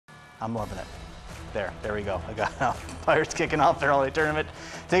I'm loving it. There we go. I got Pirates kicking off their all-day tournament.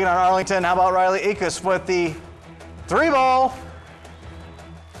 Taking on Arlington. How about Riley Akis with the 3-ball?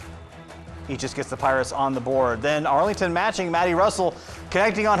 He just gets the Pirates on the board. Then Arlington matching Maddie Russell,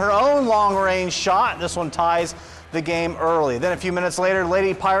 connecting on her own long-range shot. This one ties the game early. Then a few minutes later,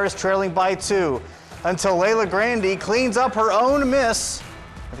 Lady Pirates trailing by 2 until Layla Grandy cleans up her own miss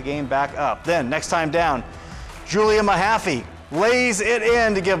with the game back up. Then next time down, Julia Mahaffey lays it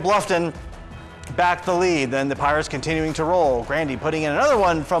in to give Bluffton back the lead. Then the Pirates continuing to roll. Grandy putting in another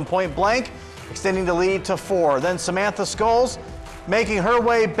one from point blank, extending the lead to 4. Then Samantha Scholes making her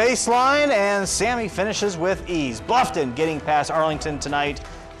way baseline, and Sammy finishes with ease. Bluffton getting past Arlington tonight,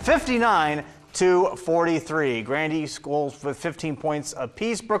 59-43. Grandy, Scholes with 15 points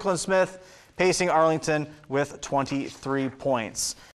apiece. Brooklyn Smith pacing Arlington with 23 points.